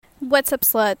What's up,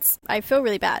 sluts? I feel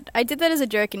really bad. I did that as a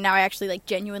joke and now I actually like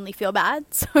genuinely feel bad,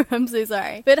 so I'm so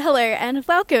sorry. But hello and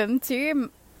welcome to...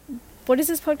 What is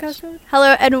this podcast called?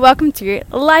 Hello and welcome to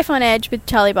Life on Edge with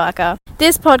Charlie Barker.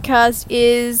 This podcast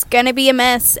is gonna be a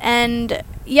mess and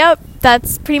yep,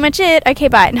 that's pretty much it. Okay,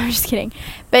 bye. No, I'm just kidding.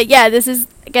 But yeah, this is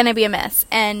gonna be a mess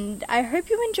and I hope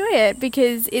you enjoy it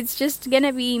because it's just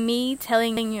gonna be me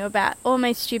telling you about all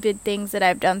my stupid things that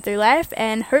I've done through life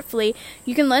and hopefully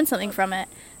you can learn something from it.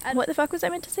 And what the fuck was I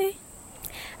meant to say?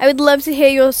 I would love to hear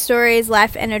your stories,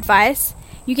 life and advice.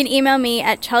 You can email me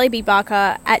at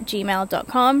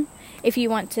charlibbarker@gmail.com if you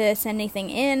want to send anything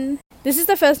in. This is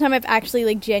the first time I've actually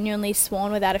like genuinely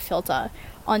sworn without a filter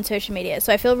on social media,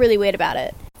 so I feel really weird about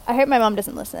it. I hope my mom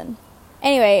doesn't listen.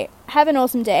 Anyway, have an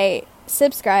awesome day,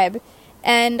 subscribe,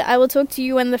 and I will talk to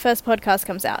you when the first podcast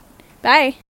comes out.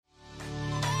 Bye!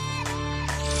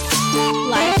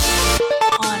 Life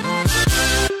on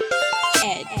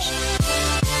Edge.